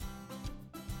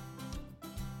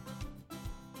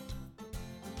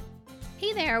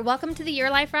Hey there, welcome to the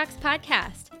Your Life Rocks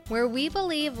podcast, where we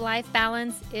believe life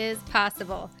balance is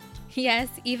possible. Yes,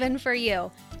 even for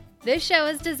you. This show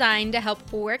is designed to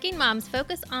help working moms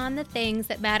focus on the things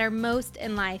that matter most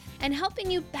in life and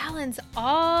helping you balance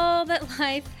all that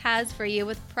life has for you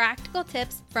with practical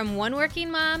tips from one working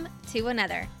mom to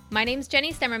another. My name's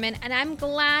Jenny Stemmerman, and I'm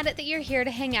glad that you're here to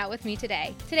hang out with me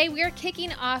today. Today, we are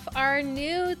kicking off our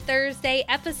new Thursday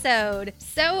episode.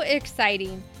 So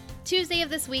exciting. Tuesday of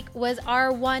this week was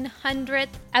our 100th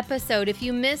episode. If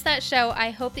you missed that show, I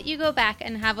hope that you go back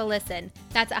and have a listen.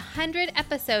 That's 100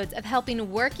 episodes of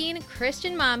helping working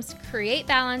Christian moms create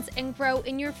balance and grow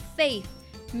in your faith,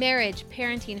 marriage,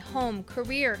 parenting, home,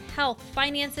 career, health,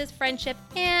 finances, friendship,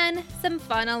 and some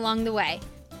fun along the way.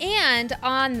 And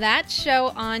on that show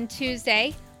on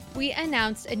Tuesday, we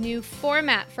announced a new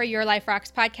format for Your Life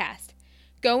Rocks podcast.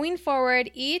 Going forward,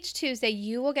 each Tuesday,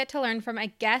 you will get to learn from a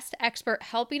guest expert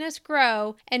helping us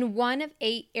grow in one of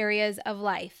 8 areas of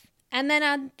life. And then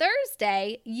on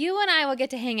Thursday, you and I will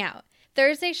get to hang out.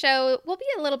 Thursday's show will be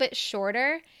a little bit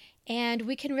shorter, and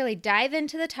we can really dive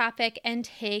into the topic and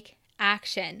take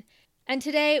action. And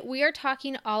today, we are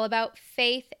talking all about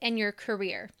faith and your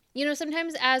career. You know,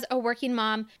 sometimes as a working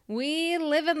mom, we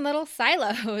live in little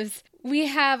silos. We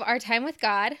have our time with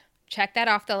God. Check that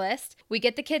off the list. We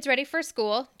get the kids ready for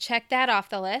school. Check that off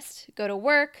the list. Go to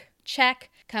work. Check.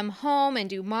 Come home and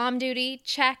do mom duty.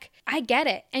 Check. I get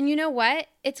it. And you know what?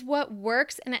 It's what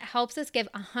works, and it helps us give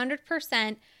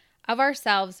 100% of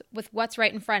ourselves with what's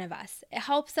right in front of us. It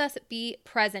helps us be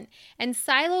present. And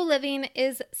silo living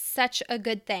is such a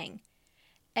good thing.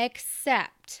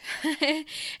 Except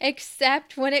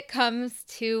when it comes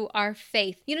to our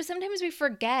faith. You know, sometimes we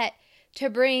forget to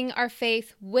bring our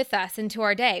faith with us into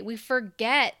our day. We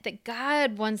forget that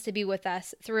God wants to be with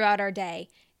us throughout our day.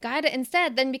 God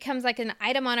instead then becomes like an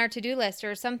item on our to-do list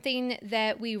or something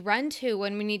that we run to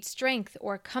when we need strength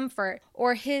or comfort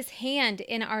or His hand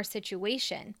in our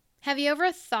situation. Have you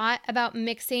ever thought about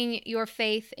mixing your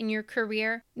faith in your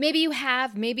career? Maybe you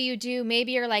have, maybe you do,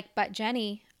 maybe you're like, but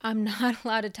Jenny, I'm not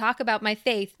allowed to talk about my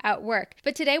faith at work.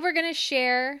 But today we're going to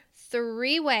share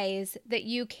 3 ways that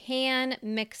you can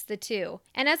mix the two.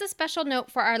 And as a special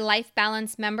note for our Life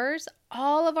Balance members,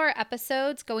 all of our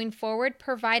episodes going forward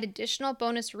provide additional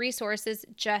bonus resources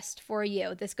just for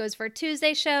you. This goes for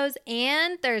Tuesday shows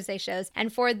and Thursday shows.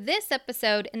 And for this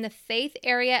episode, in the faith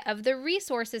area of the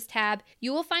resources tab,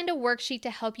 you will find a worksheet to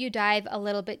help you dive a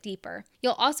little bit deeper.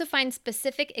 You'll also find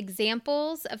specific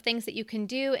examples of things that you can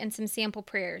do and some sample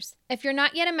prayers. If you're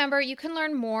not yet a member, you can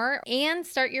learn more and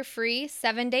start your free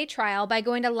 7-day trial by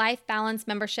going to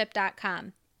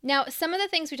lifebalancemembership.com. Now, some of the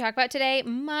things we talk about today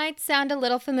might sound a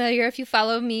little familiar if you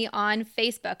follow me on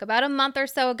Facebook. About a month or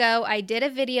so ago, I did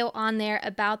a video on there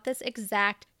about this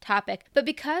exact topic. But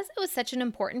because it was such an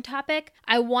important topic,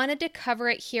 I wanted to cover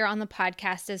it here on the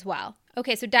podcast as well.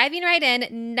 Okay, so diving right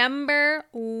in, number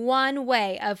 1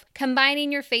 way of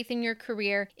combining your faith in your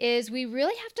career is we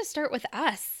really have to start with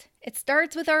us. It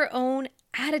starts with our own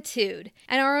attitude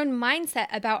and our own mindset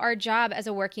about our job as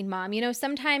a working mom. You know,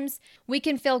 sometimes we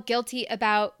can feel guilty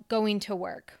about going to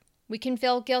work. We can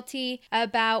feel guilty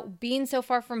about being so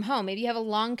far from home. Maybe you have a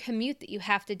long commute that you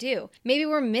have to do. Maybe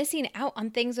we're missing out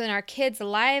on things in our kids'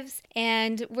 lives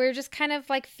and we're just kind of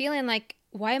like feeling like,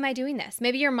 why am I doing this?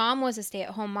 Maybe your mom was a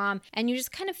stay-at-home mom and you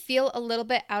just kind of feel a little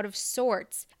bit out of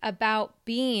sorts about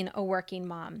being a working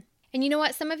mom. And you know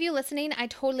what? Some of you listening, I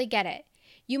totally get it.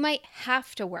 You might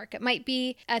have to work. It might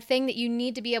be a thing that you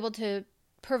need to be able to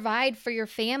provide for your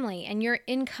family, and your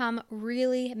income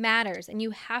really matters, and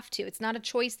you have to. It's not a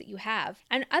choice that you have.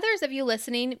 And others of you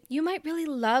listening, you might really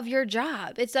love your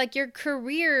job. It's like your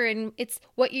career, and it's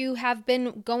what you have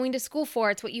been going to school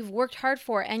for. It's what you've worked hard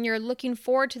for, and you're looking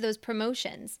forward to those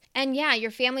promotions. And yeah,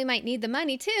 your family might need the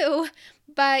money too,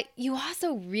 but you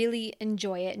also really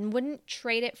enjoy it and wouldn't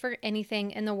trade it for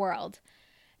anything in the world.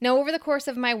 Now, over the course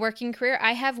of my working career,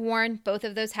 I have worn both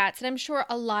of those hats, and I'm sure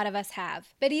a lot of us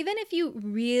have. But even if you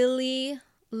really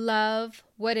love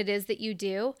what it is that you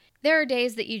do, there are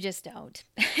days that you just don't.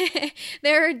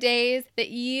 There are days that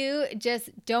you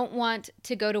just don't want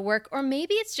to go to work, or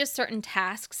maybe it's just certain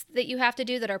tasks that you have to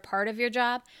do that are part of your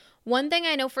job. One thing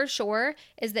I know for sure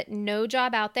is that no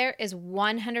job out there is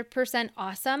 100%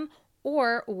 awesome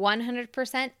or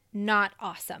 100% not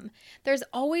awesome. There's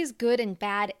always good and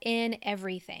bad in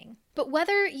everything. But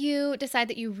whether you decide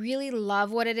that you really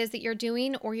love what it is that you're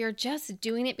doing or you're just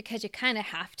doing it because you kind of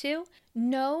have to,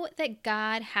 know that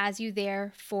God has you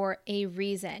there for a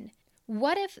reason.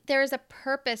 What if there is a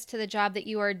purpose to the job that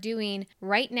you are doing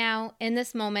right now in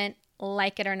this moment,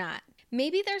 like it or not?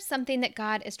 Maybe there's something that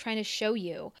God is trying to show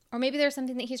you, or maybe there's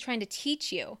something that He's trying to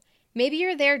teach you. Maybe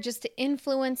you're there just to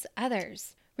influence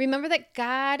others. Remember that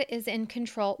God is in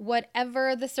control,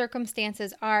 whatever the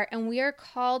circumstances are, and we are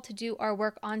called to do our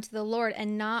work unto the Lord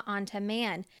and not unto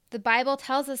man. The Bible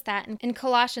tells us that in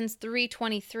Colossians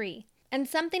 3:23. And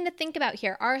something to think about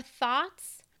here, our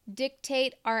thoughts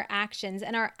dictate our actions,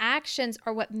 and our actions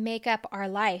are what make up our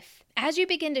life. As you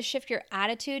begin to shift your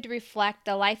attitude to reflect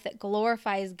the life that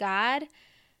glorifies God,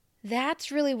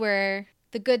 that's really where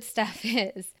the good stuff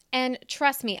is. And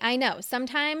trust me, I know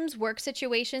sometimes work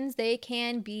situations, they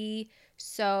can be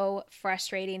so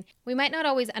frustrating. We might not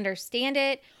always understand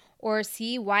it or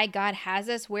see why God has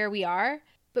us where we are,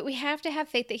 but we have to have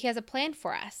faith that He has a plan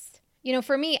for us.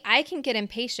 For me, I can get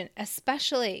impatient,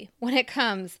 especially when it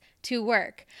comes to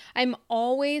work. I'm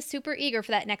always super eager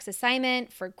for that next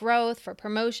assignment, for growth, for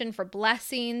promotion, for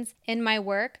blessings in my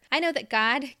work. I know that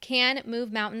God can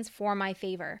move mountains for my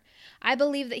favor. I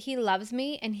believe that He loves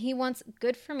me and He wants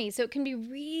good for me. So it can be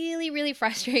really, really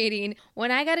frustrating when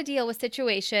I got to deal with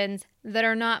situations that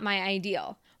are not my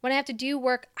ideal. When I have to do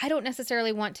work I don't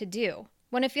necessarily want to do.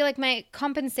 When I feel like my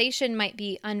compensation might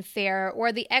be unfair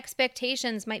or the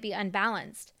expectations might be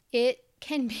unbalanced. It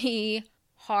can be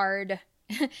hard.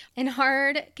 And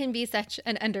hard can be such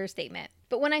an understatement.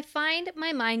 But when I find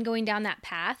my mind going down that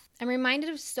path, I'm reminded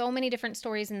of so many different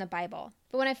stories in the Bible.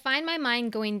 But when I find my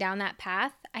mind going down that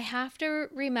path, I have to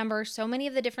remember so many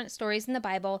of the different stories in the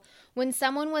Bible when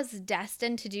someone was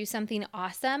destined to do something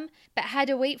awesome but had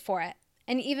to wait for it,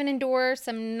 and even endure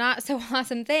some not so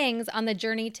awesome things on the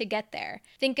journey to get there.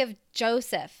 Think of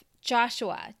Joseph,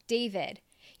 Joshua, David.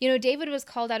 David was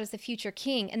called out as the future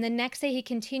king, and the next day he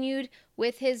continued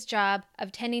with his job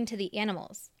of tending to the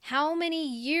animals. How many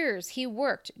years he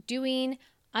worked doing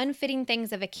unfitting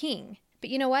things of a king. But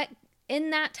you know what? In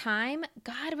that time,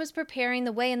 God was preparing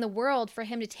the way in the world for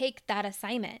him to take that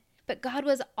assignment. But God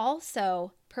was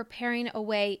also preparing a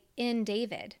way in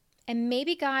David. And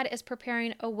maybe God is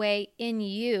preparing a way in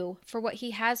you for what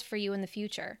He has for you in the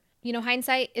future.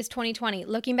 Hindsight is 2020.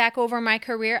 Looking back over my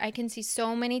career, I can see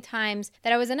so many times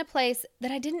that I was in a place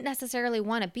that I didn't necessarily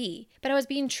want to be, but I was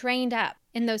being trained up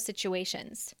in those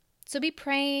situations. So be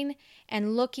praying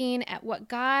and looking at what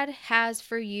God has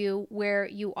for you where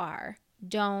you are.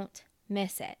 Don't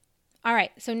miss it. All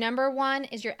right, so number 1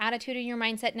 is your attitude and your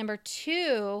mindset. Number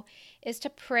 2 is to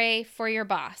pray for your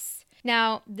boss.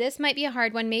 Now, this might be a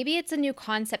hard one. Maybe it's a new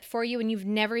concept for you and you've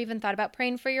never even thought about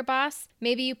praying for your boss.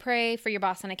 Maybe you pray for your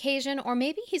boss on occasion, or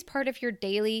maybe he's part of your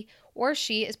daily, or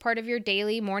she is part of your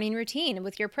daily morning routine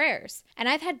with your prayers. And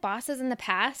I've had bosses in the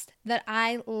past that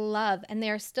I love, and they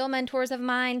are still mentors of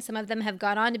mine. Some of them have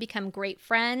gone on to become great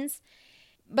friends.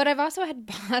 But I've also had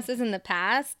bosses in the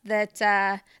past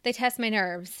that they test my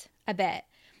nerves a bit.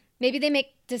 Maybe they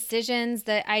make decisions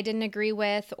that I didn't agree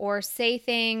with, or say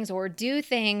things or do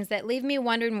things that leave me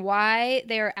wondering why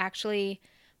they're actually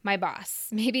my boss.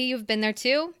 Maybe you've been there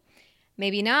too.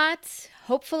 Maybe not.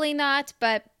 Hopefully not.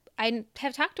 But I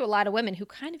have talked to a lot of women who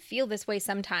kind of feel this way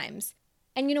sometimes.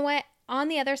 And you know what? On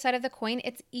the other side of the coin,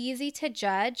 it's easy to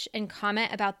judge and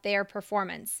comment about their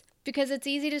performance because it's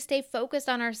easy to stay focused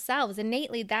on ourselves.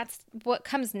 Innately, that's what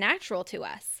comes natural to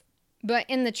us. But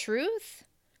in the truth,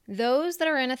 those that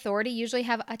are in authority usually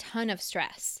have a ton of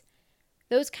stress.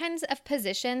 Those kinds of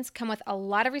positions come with a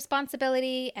lot of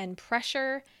responsibility and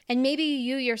pressure. And maybe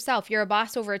you yourself, you're a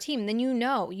boss over a team, then you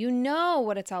know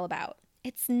what it's all about.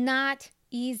 It's not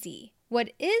easy.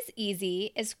 What is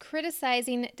easy is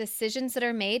criticizing decisions that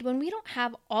are made when we don't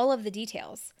have all of the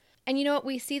details. And you know what?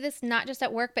 We see this not just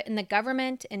at work, but in the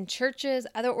government, in churches,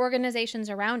 other organizations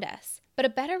around us. But a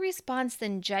better response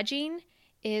than judging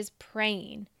is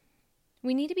praying.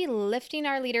 We need to be lifting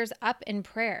our leaders up in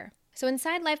prayer. So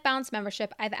inside Life Balance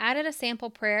membership, I've added a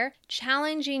sample prayer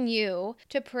challenging you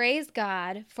to praise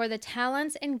God for the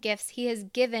talents and gifts He has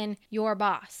given your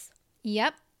boss.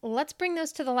 Yep, let's bring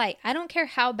those to the light. I don't care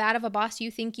how bad of a boss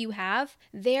you think you have.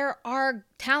 There are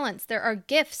talents, there are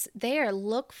gifts there.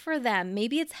 Look for them.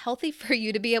 Maybe it's healthy for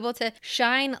you to be able to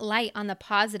shine light on the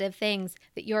positive things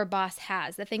that your boss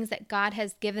has, the things that God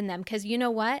has given them. Because you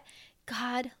know what?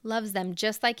 God loves them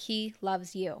just like He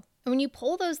loves you. And when you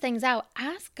pull those things out,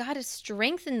 ask God to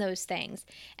strengthen those things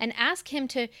and ask Him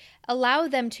to allow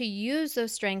them to use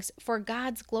those strengths for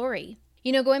God's glory.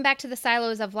 Going back to the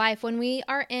silos of life, when we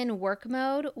are in work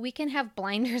mode, we can have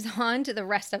blinders on to the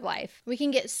rest of life. We can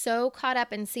get so caught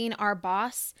up in seeing our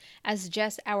boss as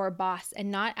just our boss and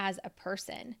not as a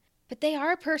person. But they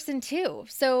are a person too.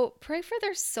 So pray for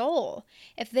their soul.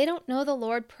 If they don't know the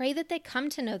Lord, pray that they come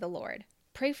to know the Lord.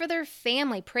 Pray for their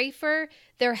family. Pray for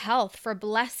their health, for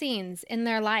blessings in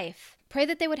their life. Pray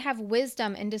that they would have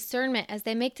wisdom and discernment as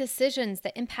they make decisions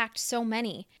that impact so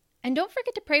many. And don't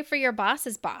forget to pray for your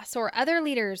boss's boss or other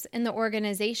leaders in the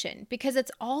organization because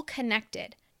it's all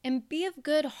connected. And be of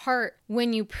good heart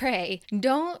when you pray.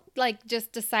 Don't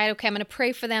just decide, okay, I'm going to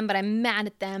pray for them, but I'm mad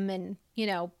at them and,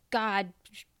 God,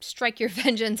 strike your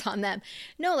vengeance on them.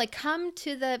 No, come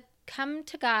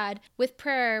to God with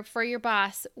prayer for your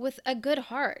boss with a good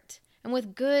heart and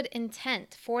with good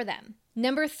intent for them.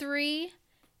 Number 3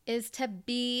 is to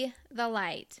be the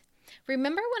light.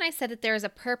 Remember when I said that there is a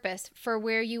purpose for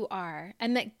where you are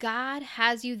and that God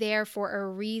has you there for a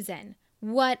reason?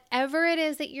 Whatever it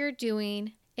is that you're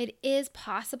doing, it is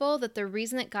possible that the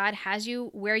reason that God has you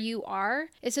where you are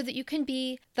is so that you can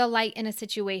be the light in a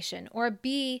situation or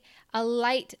be a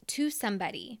light to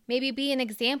somebody. Maybe be an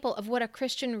example of what a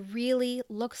Christian really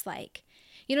looks like.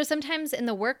 Sometimes in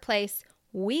the workplace,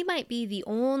 we might be the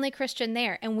only Christian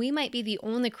there, and we might be the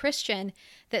only Christian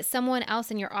that someone else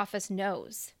in your office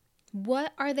knows.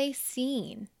 What are they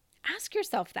seeing? Ask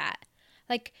yourself that.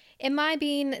 Am I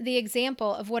being the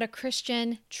example of what a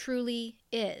Christian truly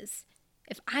is?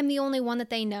 If I'm the only one that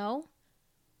they know,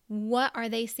 what are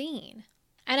they seeing?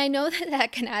 And I know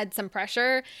that can add some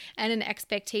pressure and an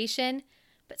expectation,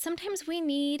 but sometimes we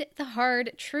need the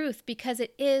hard truth because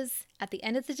it is, at the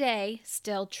end of the day,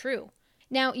 still true.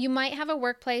 Now, you might have a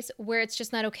workplace where it's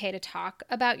just not okay to talk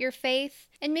about your faith,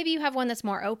 and maybe you have one that's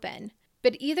more open.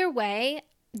 But either way,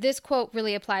 this quote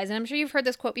really applies, and I'm sure you've heard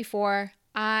this quote before.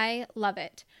 I love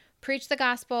it. Preach the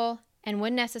gospel, and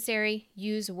when necessary,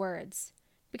 use words.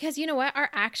 Because you know what? Our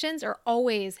actions are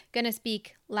always going to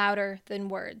speak louder than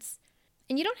words.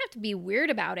 And you don't have to be weird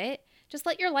about it. Just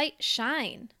let your light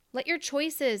shine. Let your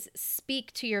choices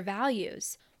speak to your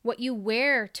values. What you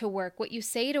wear to work, what you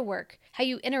say to work, how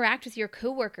you interact with your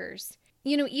coworkers.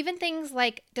 Even things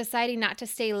like deciding not to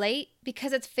stay late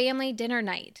because it's family dinner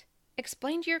night.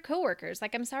 Explain to your coworkers,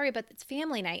 I'm sorry, but it's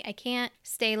family night. I can't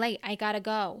stay late. I gotta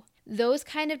go. Those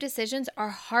kind of decisions are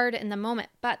hard in the moment,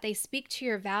 but they speak to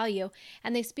your value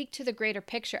and they speak to the greater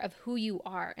picture of who you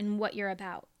are and what you're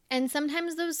about. And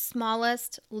sometimes those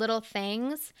smallest little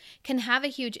things can have a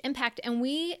huge impact and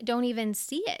we don't even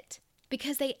see it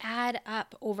because they add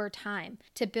up over time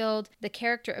to build the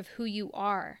character of who you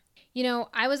are.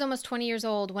 I was almost 20 years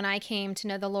old when I came to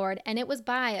know the Lord, and it was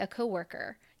by a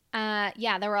coworker.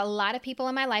 There were a lot of people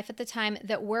in my life at the time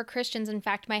that were Christians. In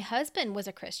fact, my husband was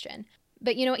a Christian.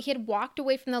 But he had walked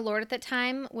away from the Lord at the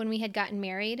time when we had gotten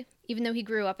married, even though he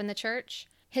grew up in the church.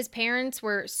 His parents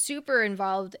were super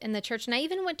involved in the church, and I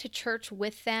even went to church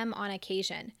with them on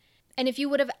occasion. And if you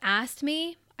would have asked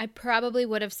me, I probably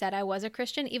would have said I was a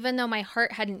Christian, even though my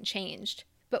heart hadn't changed.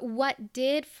 But what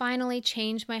did finally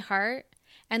change my heart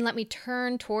and let me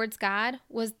turn towards God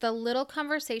was the little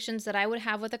conversations that I would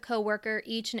have with a coworker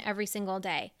each and every single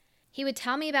day. He would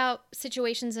tell me about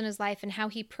situations in his life and how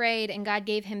he prayed and God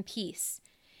gave him peace.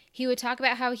 He would talk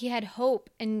about how he had hope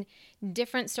in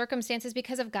different circumstances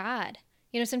because of God.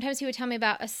 Sometimes he would tell me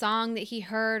about a song that he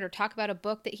heard or talk about a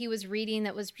book that he was reading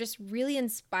that was just really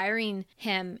inspiring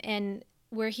him and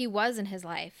where he was in his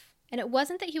life. And it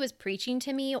wasn't that he was preaching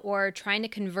to me or trying to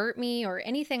convert me or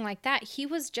anything like that. He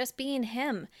was just being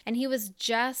him, and he was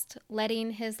just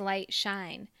letting his light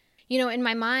shine. In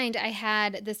my mind, I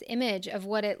had this image of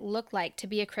what it looked like to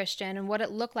be a Christian and what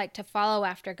it looked like to follow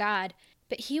after God.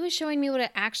 But he was showing me what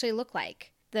it actually looked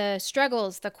like. The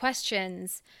struggles, the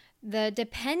questions, the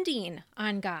depending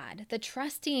on God, the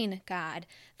trusting God,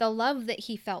 the love that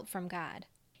he felt from God.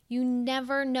 You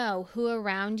never know who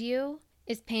around you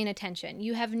is paying attention.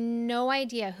 You have no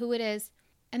idea who it is.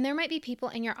 And there might be people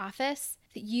in your office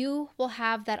that you will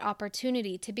have that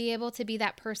opportunity to be able to be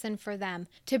that person for them,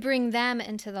 to bring them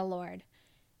into the Lord.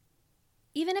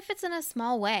 Even if it's in a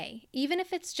small way, even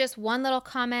if it's just one little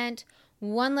comment,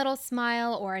 one little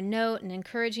smile or a note, an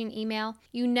encouraging email,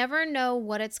 you never know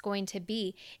what it's going to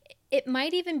be. It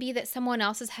might even be that someone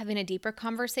else is having a deeper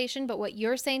conversation, but what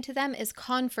you're saying to them is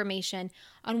confirmation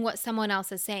on what someone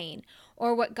else is saying,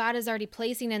 or what God is already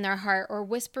placing in their heart or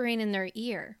whispering in their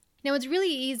ear. Now, it's really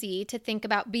easy to think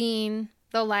about being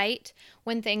the light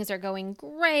when things are going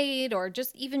great or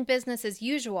just even business as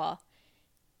usual.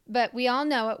 But we all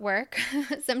know at work,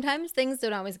 sometimes things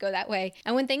don't always go that way.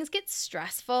 And when things get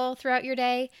stressful throughout your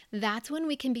day, that's when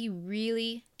we can be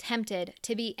really tempted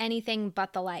to be anything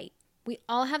but the light. We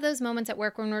all have those moments at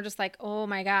work when we're just like, oh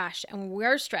my gosh, and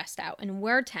we're stressed out and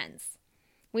we're tense.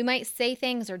 We might say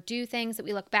things or do things that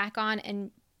we look back on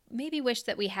and maybe wish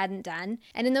that we hadn't done.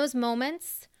 And in those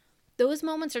moments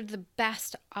are the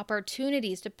best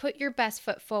opportunities to put your best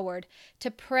foot forward,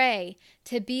 to pray,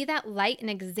 to be that light and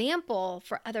example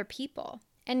for other people.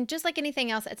 And just like anything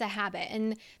else, it's a habit.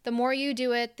 And the more you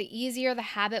do it, the easier the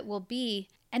habit will be.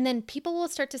 And then people will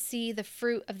start to see the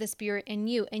fruit of the Spirit in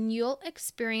you, and you'll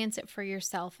experience it for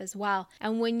yourself as well.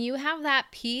 And when you have that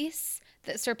peace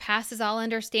that surpasses all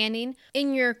understanding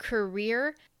in your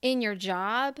career, in your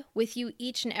job, with you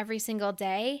each and every single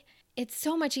day, it's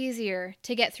so much easier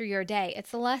to get through your day.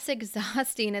 It's less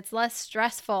exhausting. It's less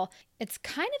stressful. It's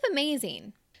kind of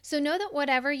amazing. So know that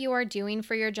whatever you are doing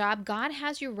for your job, God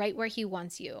has you right where He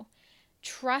wants you.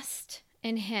 Trust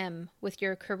in Him with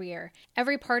your career,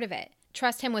 every part of it.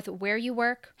 Trust Him with where you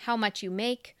work, how much you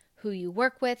make, who you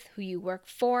work with, who you work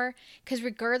for, because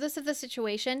regardless of the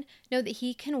situation, know that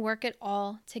He can work it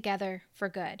all together for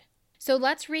good. So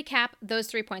let's recap those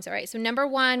 3 points. All right. So number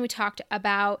 1, we talked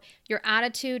about your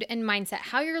attitude and mindset,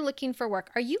 how you're looking for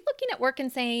work. Are you looking at work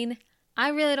and saying, I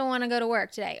really don't want to go to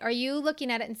work today? Are you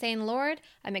looking at it and saying, Lord,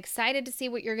 I'm excited to see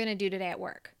what you're going to do today at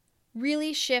work?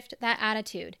 Really shift that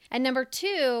attitude. And number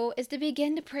 2 is to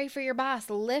begin to pray for your boss.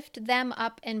 Lift them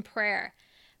up in prayer.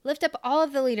 Lift up all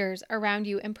of the leaders around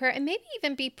you in prayer, and maybe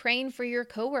even be praying for your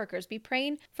coworkers. Be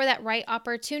praying for that right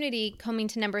opportunity coming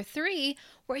to number 3,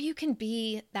 where you can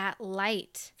be that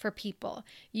light for people.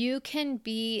 You can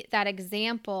be that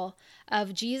example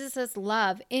of Jesus's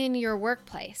love in your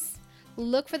workplace.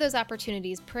 Look for those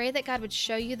opportunities. Pray that God would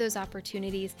show you those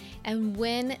opportunities, and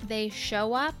when they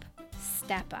show up,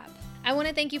 step up. I want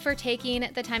to thank you for taking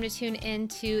the time to tune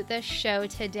into the show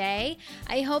today.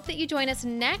 I hope that you join us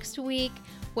next week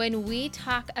when we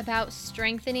talk about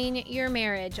strengthening your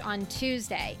marriage on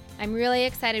Tuesday. I'm really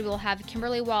excited. We'll have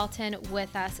Kimberly Walton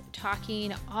with us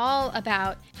talking all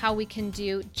about how we can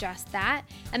do just that.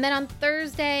 And then on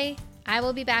Thursday, I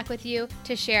will be back with you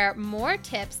to share more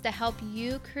tips to help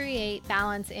you create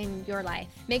balance in your life.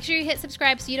 Make sure you hit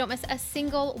subscribe so you don't miss a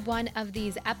single one of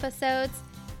these episodes.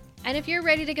 And if you're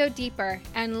ready to go deeper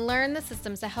and learn the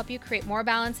systems to help you create more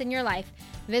balance in your life,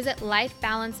 visit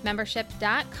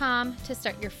lifebalancemembership.com to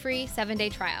start your free 7-day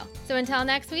trial. So until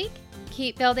next week,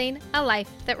 keep building a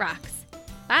life that rocks.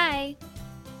 Bye.